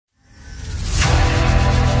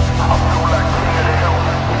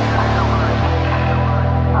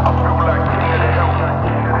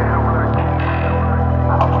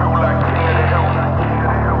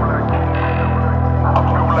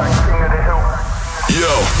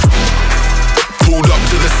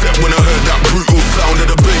set when I heard that brutal sound of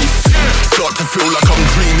the bass. Start to feel like I'm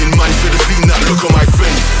dreaming, man, should've seen that look on my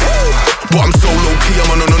face. But I'm so low-key,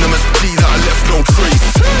 I'm an anonymous G that I left no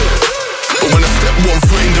trace. But when I step one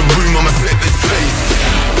foot in the room, I'ma set this pace.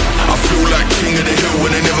 I feel like king of the hill when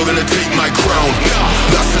they're never gonna take my crown.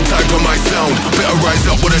 That's the type of my sound, better rise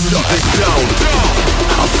up when I shut this down.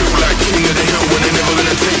 I feel like king of the hill when they're never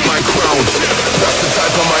gonna take my crown. That's the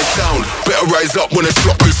type of my sound, better rise up when I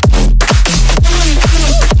drop this.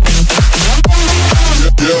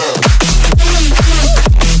 Yeah.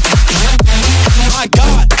 My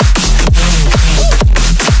God.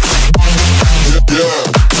 Yeah.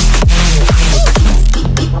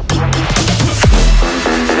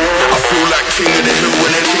 I feel like king of the hill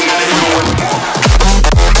when they're king of the hill.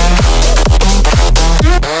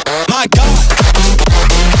 My God.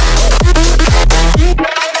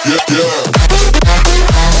 Yeah, yeah.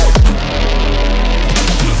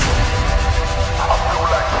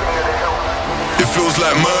 It feels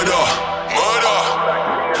like murder, murder.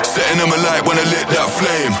 Setting them alight when I lit that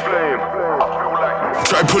flame.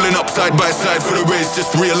 Try pulling up side by side for the race,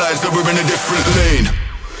 just realize that we're in a different lane.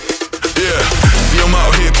 Yeah, see I'm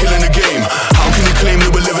out here killing the game. How can you claim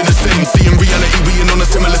that we're living the same? See in reality being on a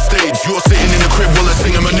similar stage. You're sitting in the crib while I'm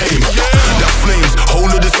singing my name. That flames,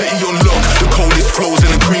 whole of the city on lock. The coldest flows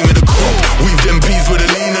and the cream of the crop. Weave them peas with a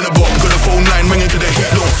lean and a bop. Got a phone line ringing to the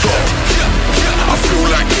heat don't stop. I feel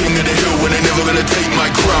like king of the hill when they're never gonna take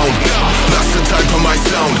my crown. That's the type of my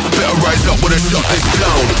sound, better rise up when I shut this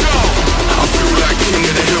down. I feel like king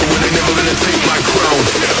of the hill when they're never gonna take my crown.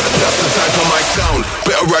 That's the type of my sound,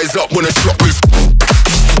 better rise up when I drop this.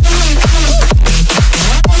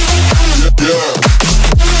 Yeah.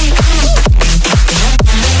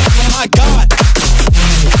 My God.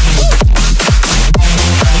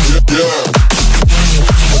 Yeah.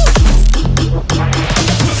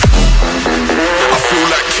 I feel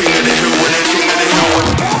like king of the hill when they're king of the hill.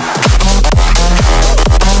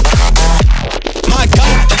 My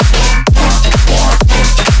God.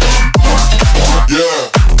 Yeah.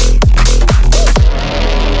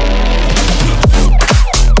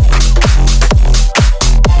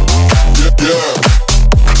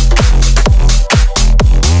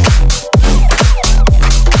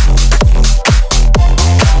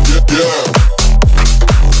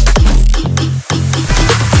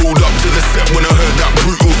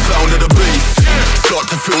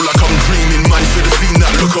 Feel like I'm dreaming, man, should've seen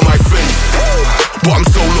that look on my face. But I'm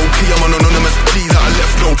so low-key, I'm an anonymous G that I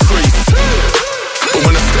left no trace. But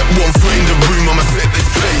when I step one foot in the room, I'ma set this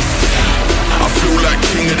pace. I feel like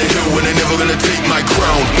king of the hill when they're never gonna take my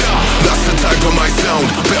crown. That's the type of my sound,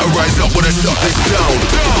 better rise up when I shut this down.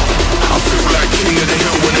 I feel like king of the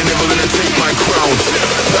hill when they're never gonna take my crown.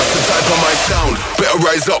 That's the type of my sound, better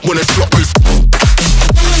rise up when I shut this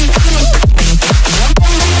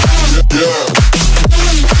down.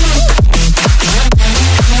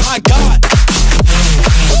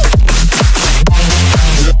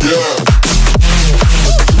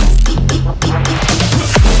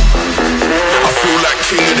 I feel like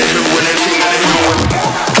king of the hill when they're never gonna take my crown. That's the type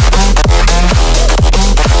of my sound, better rise up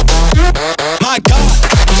when I shut this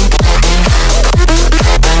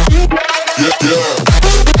down. I feel like king of the hill when they're never gonna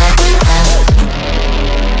take my crown. That's the type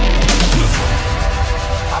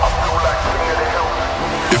of my sound, better rise up when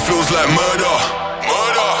I like murder,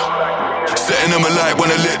 murder. Setting them alight when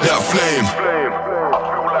I lit that flame.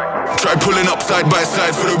 Try pulling up side by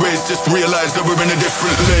side for the race, just realize that we're in a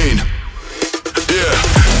different lane. Yeah,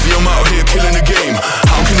 see I'm out here killing the game.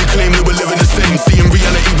 How can you claim that we're living the same? See in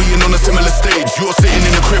reality being on a similar stage. You're sitting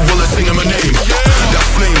in the crib while I'm singing my name. That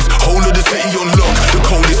flames, whole of the city on lock. The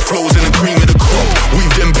coldest flows and the cream of the crop.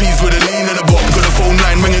 Weave them peas with a lean and a bop. Got a phone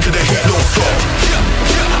line ringing to the heat don't stop.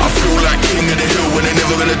 I feel like king of the hill when they're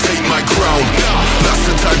never gonna take my crown. That's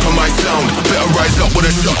the type of my sound, better rise up when I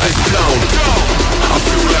shut this down. I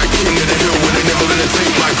feel like king of the hill when they're never gonna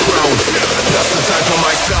take my crown. That's the type of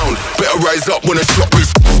my sound, better rise up when I drop this.